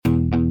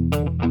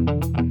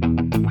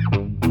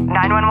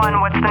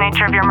the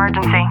nature of your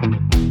emergency?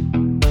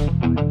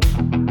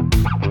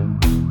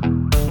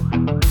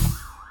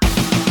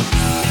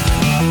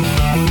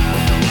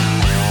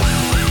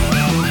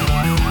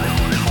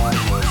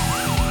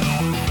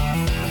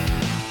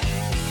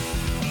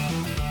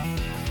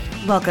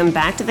 Welcome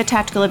back to the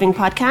Tactical Living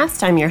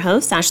Podcast. I'm your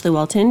host, Ashley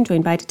Walton,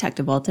 joined by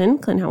Detective Walton.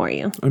 Clint, how are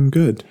you? I'm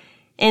good.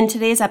 In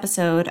today's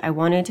episode, I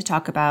wanted to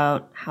talk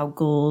about how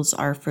goals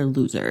are for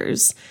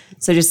losers.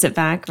 So just sit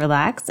back,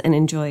 relax, and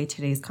enjoy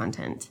today's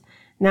content.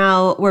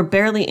 Now, we're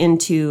barely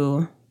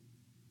into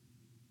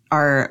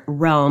our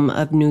realm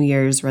of New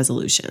Year's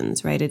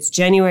resolutions, right? It's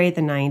January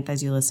the 9th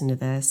as you listen to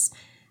this,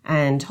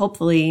 and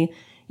hopefully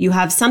you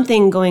have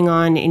something going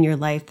on in your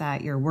life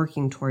that you're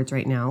working towards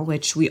right now,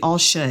 which we all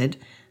should.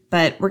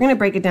 But we're going to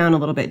break it down a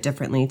little bit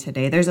differently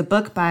today. There's a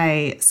book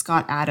by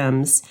Scott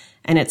Adams,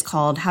 and it's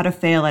called How to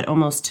Fail at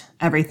Almost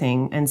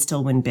Everything and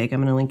Still Win Big. I'm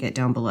going to link it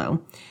down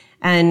below.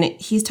 And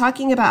he's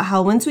talking about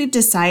how once we've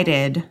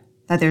decided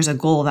that there's a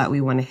goal that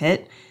we want to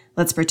hit,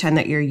 let's pretend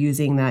that you're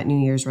using that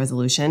New Year's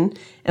resolution,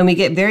 and we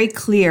get very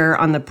clear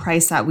on the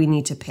price that we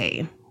need to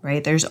pay,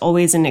 right? There's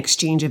always an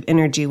exchange of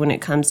energy when it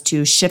comes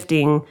to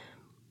shifting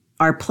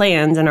our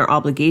plans and our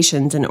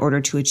obligations in order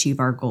to achieve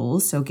our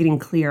goals. So getting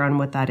clear on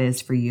what that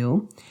is for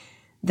you.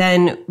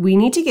 Then we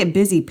need to get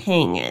busy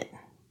paying it.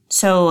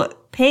 So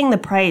paying the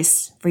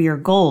price for your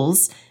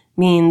goals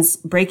means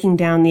breaking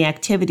down the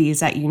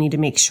activities that you need to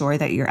make sure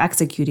that you're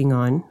executing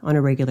on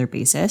a regular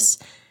basis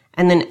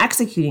and then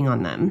executing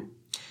on them.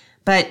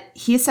 But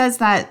he says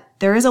that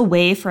there is a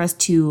way for us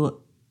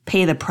to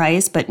pay the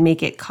price, but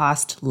make it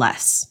cost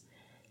less.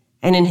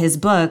 And in his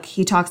book,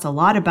 he talks a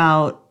lot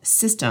about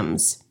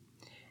systems.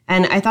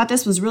 And I thought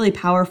this was really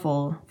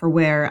powerful for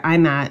where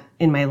I'm at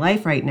in my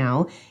life right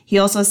now. He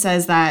also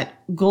says that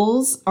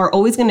goals are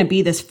always going to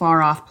be this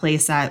far off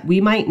place that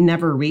we might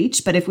never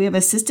reach, but if we have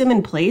a system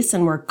in place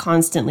and we're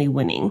constantly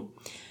winning.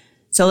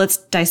 So let's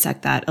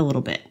dissect that a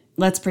little bit.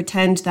 Let's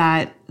pretend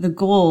that the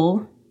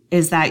goal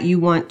is that you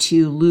want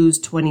to lose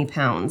 20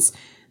 pounds.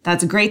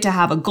 That's great to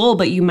have a goal,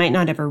 but you might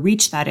not ever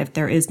reach that if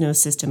there is no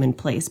system in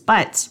place.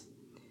 But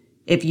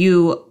if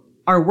you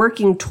are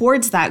working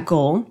towards that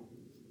goal,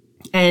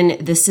 and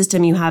the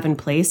system you have in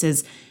place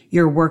is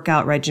your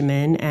workout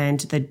regimen and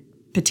the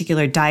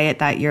particular diet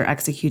that you're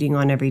executing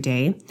on every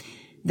day,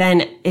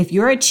 then if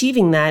you're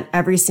achieving that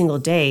every single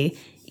day,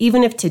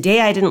 even if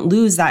today I didn't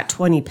lose that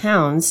 20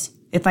 pounds,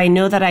 if I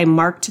know that I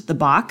marked the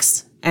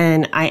box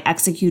and I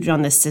executed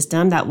on the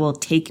system that will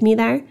take me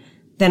there,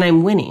 then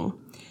I'm winning.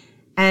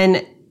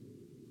 And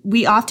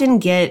we often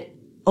get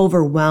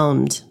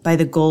overwhelmed by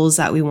the goals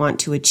that we want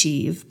to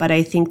achieve. But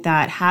I think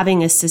that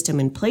having a system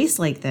in place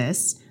like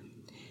this,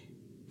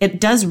 it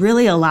does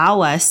really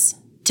allow us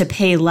to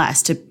pay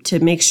less, to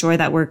make sure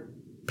that we're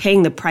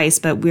paying the price,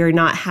 but we're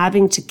not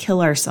having to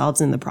kill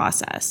ourselves in the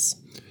process.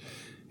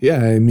 Yeah,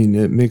 I mean,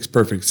 it makes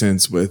perfect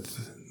sense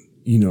with,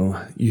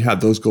 you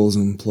have those goals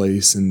in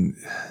place. And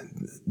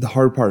the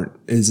hard part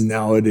is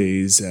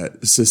nowadays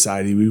at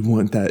society, we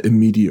want that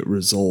immediate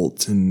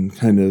result and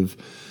kind of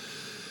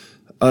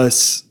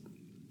us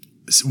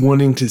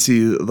wanting to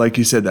see, like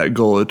you said, that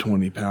goal of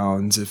 20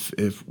 pounds.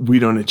 If we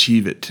don't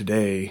achieve it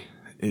today,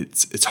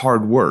 it's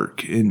hard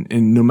work.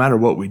 And no matter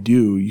what we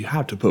do, you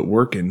have to put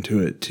work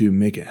into it to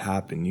make it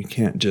happen. You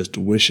can't just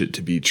wish it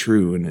to be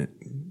true and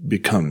it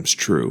becomes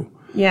true.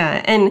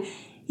 Yeah. And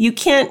you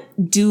can't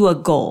do a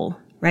goal,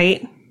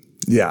 right?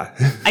 Yeah.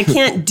 I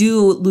can't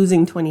do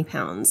losing 20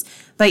 pounds,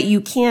 but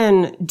you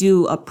can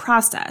do a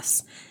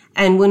process.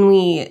 And when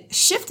we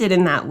shift it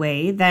in that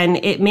way, then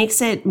it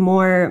makes it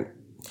more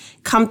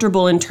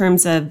comfortable in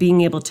terms of being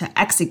able to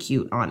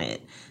execute on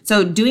it.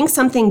 So doing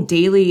something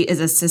daily is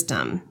a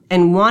system,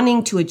 and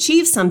wanting to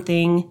achieve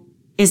something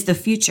is the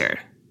future.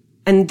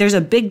 And there's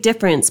a big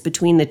difference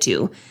between the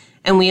two.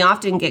 And we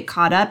often get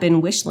caught up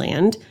in wish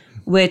land,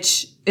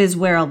 which is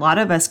where a lot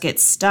of us get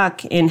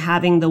stuck in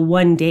having the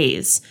one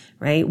days,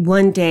 right?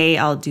 One day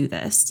I'll do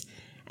this.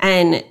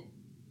 And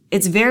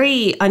it's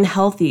very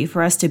unhealthy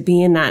for us to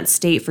be in that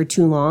state for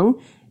too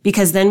long,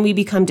 because then we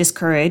become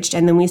discouraged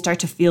and then we start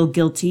to feel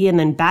guilty and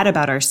then bad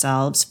about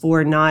ourselves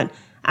for not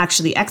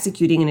actually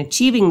executing and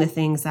achieving the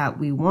things that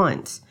we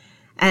want.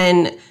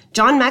 And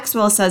John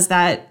Maxwell says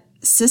that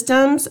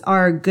systems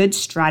are good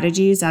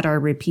strategies that are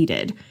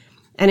repeated.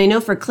 And I know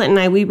for Clint and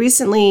I, we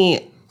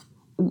recently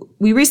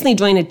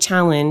joined a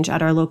challenge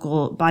at our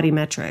local Body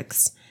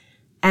Metrics,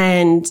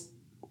 and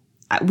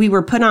we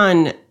were put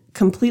on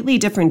completely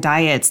different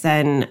diets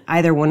than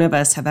either one of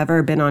us have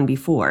ever been on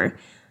before.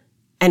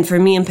 And for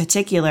me in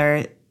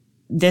particular,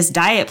 this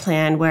diet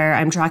plan where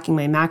I'm tracking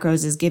my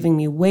macros is giving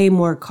me way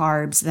more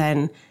carbs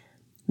than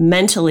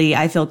mentally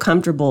I feel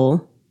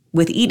comfortable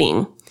with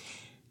eating.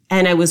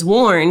 And I was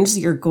warned,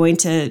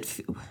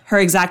 her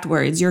exact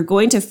words, you're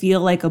going to feel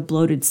like a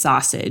bloated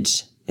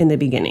sausage in the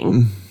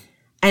beginning.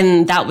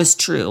 And that was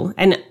true.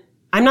 And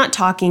I'm not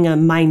talking a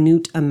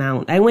minute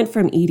amount. I went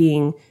from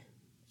eating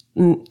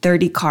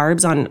 30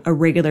 carbs on a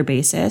regular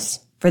basis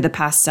for the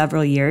past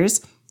several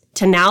years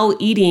to now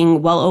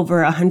eating well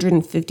over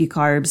 150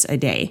 carbs a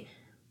day,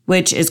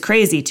 which is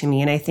crazy to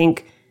me. And I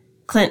think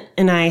Clint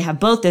and I have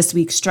both this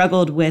week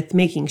struggled with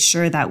making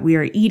sure that we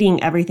are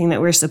eating everything that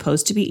we're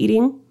supposed to be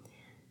eating.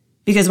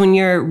 Because when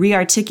you're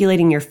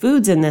re-articulating your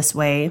foods in this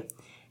way,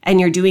 and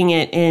you're doing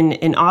it in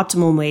an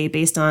optimal way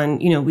based on,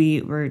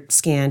 we were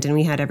scanned and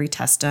we had every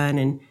test done.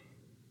 And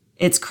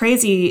it's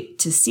crazy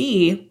to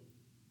see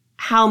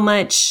how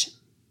much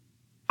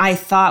I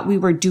thought we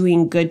were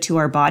doing good to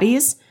our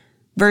bodies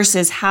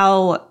versus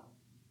how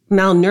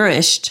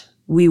malnourished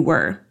we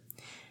were.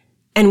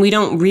 And we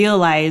don't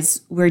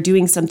realize we're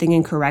doing something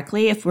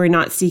incorrectly if we're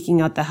not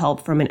seeking out the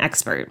help from an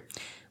expert,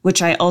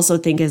 which I also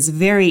think is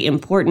very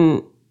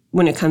important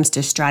when it comes to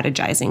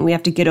strategizing. We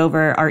have to get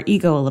over our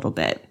ego a little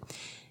bit.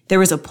 There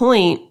was a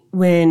point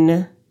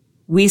when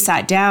we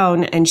sat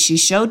down and she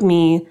showed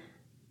me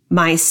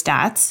my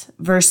stats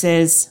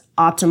versus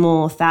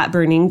optimal fat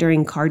burning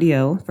during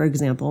cardio, for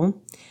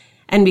example.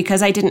 And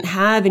because I didn't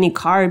have any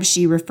carbs,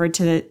 she referred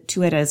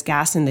to it as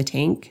gas in the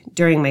tank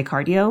during my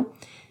cardio.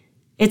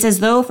 It's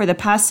as though for the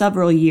past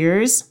several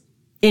years,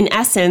 in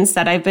essence,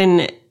 that I've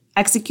been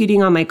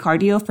executing on my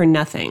cardio for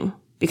nothing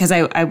because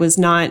I was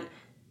not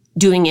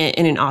doing it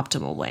in an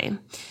optimal way.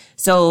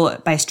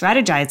 So by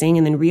strategizing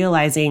and then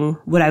realizing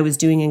what I was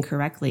doing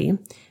incorrectly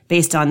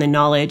based on the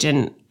knowledge,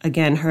 and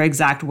again, her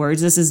exact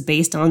words, this is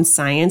based on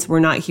science. We're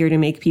not here to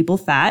make people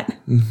fat.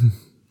 Mm-hmm.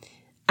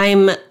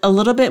 I'm a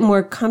little bit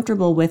more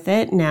comfortable with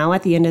it now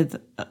at the end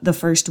of the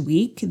first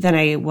week than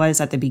I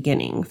was at the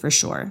beginning, for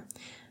sure.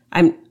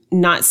 I'm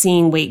not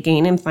seeing weight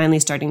gain. I'm finally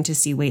starting to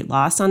see weight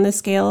loss on the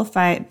scale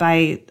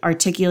by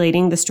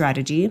articulating the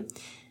strategy.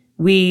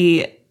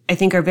 I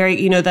think are very,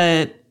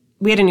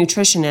 we had a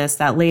nutritionist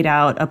that laid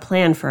out a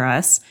plan for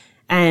us,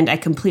 and I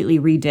completely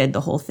redid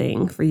the whole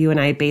thing for you and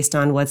I based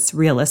on what's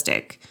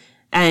realistic.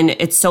 And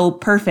it's so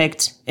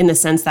perfect in the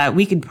sense that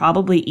we could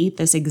probably eat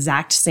this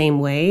exact same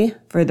way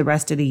for the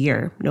rest of the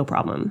year. No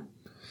problem.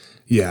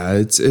 Yeah,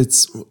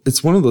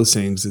 it's one of those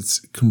things. It's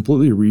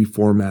completely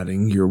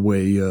reformatting your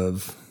way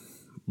of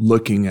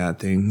looking at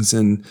things.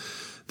 And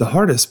the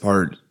hardest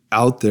part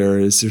out there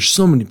is there's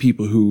so many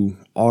people who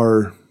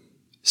are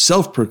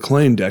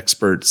self-proclaimed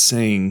experts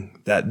saying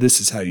that this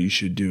is how you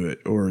should do it,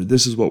 or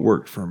this is what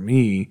worked for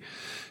me.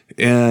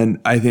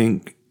 And I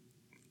think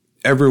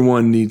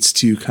everyone needs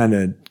to kind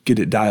of get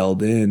it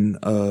dialed in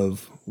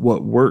of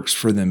what works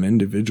for them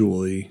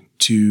individually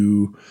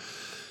to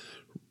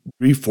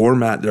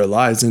reformat their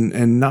lives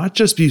and not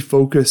just be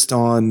focused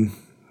on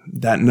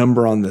that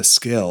number on the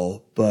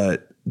scale,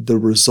 but the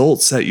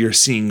results that you're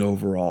seeing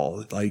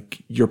overall,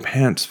 like your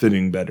pants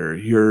fitting better,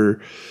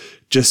 your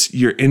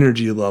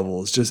energy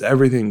levels, just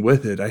everything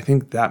with it. I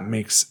think that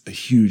makes a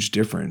huge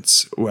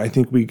difference. I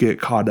think we get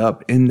caught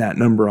up in that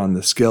number on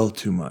the scale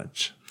too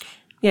much.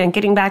 Yeah, and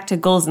getting back to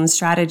goals and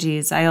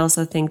strategies, I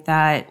also think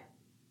that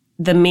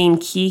the main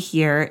key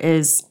here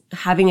is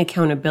having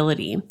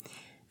accountability.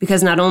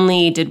 Because not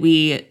only did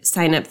we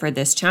sign up for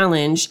this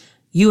challenge,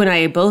 you and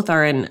I both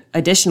are in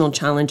additional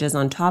challenges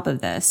on top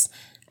of this.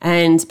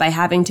 And by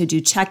having to do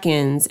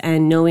check-ins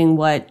and knowing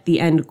what the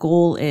end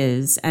goal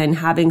is and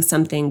having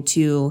something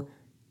to,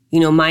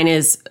 mine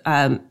is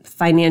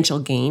financial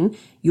gain.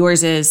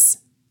 Yours is,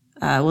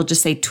 we'll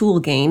just say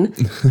tool gain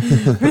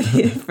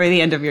for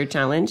the end of your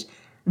challenge.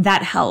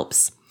 That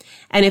helps.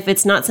 And if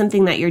it's not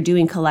something that you're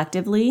doing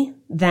collectively,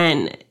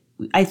 then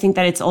I think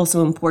that it's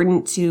also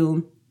important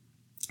to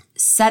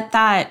set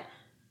that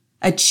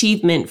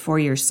achievement for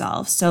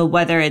yourself. So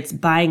whether it's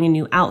buying a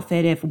new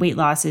outfit, if weight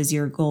loss is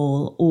your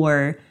goal,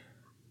 or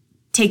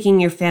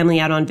taking your family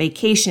out on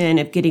vacation,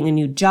 if getting a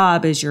new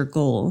job is your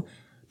goal.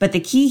 But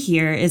the key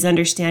here is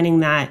understanding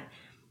that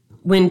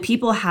when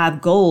people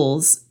have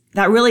goals,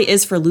 that really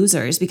is for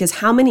losers, because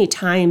how many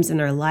times in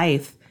our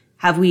life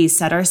have we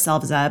set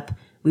ourselves up,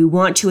 we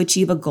want to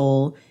achieve a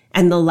goal,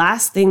 and the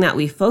last thing that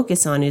we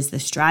focus on is the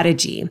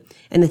strategy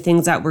and the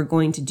things that we're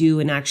going to do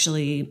and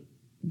actually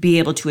be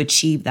able to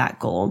achieve that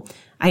goal.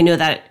 I know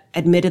that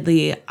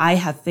admittedly, I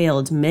have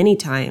failed many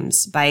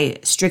times by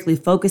strictly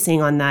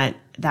focusing on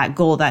that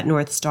goal, that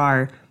North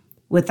Star,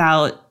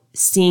 without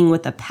seeing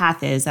what the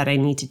path is that I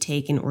need to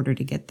take in order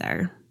to get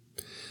there.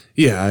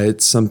 Yeah,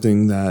 it's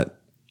something that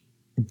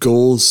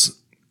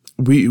goals,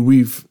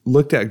 we've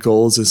looked at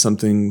goals as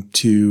something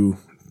to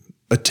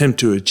attempt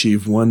to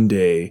achieve one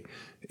day.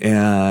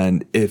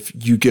 And if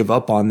you give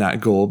up on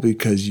that goal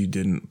because you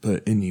didn't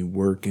put any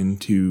work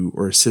into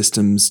or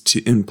systems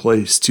in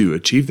place to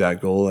achieve that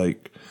goal,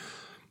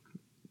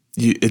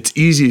 it's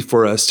easy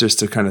for us just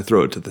to kind of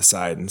throw it to the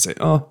side and say,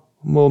 oh,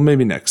 well,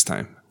 maybe next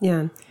time.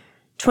 Yeah.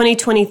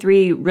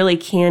 2023 really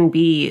can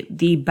be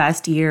the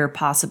best year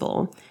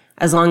possible.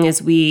 As long as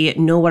we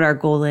know what our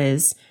goal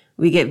is,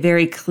 we get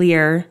very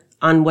clear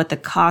on what the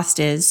cost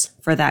is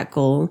for that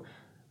goal.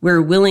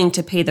 We're willing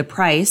to pay the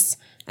price.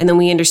 And then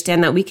we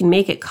understand that we can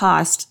make it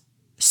cost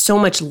so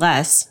much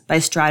less by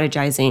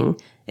strategizing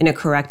in a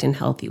correct and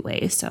healthy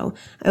way. So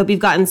I hope you've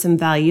gotten some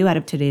value out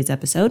of today's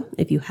episode.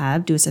 If you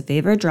have, do us a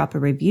favor, drop a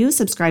review,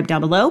 subscribe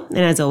down below. And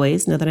as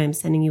always, know that I'm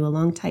sending you a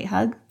long, tight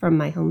hug from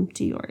my home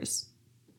to yours.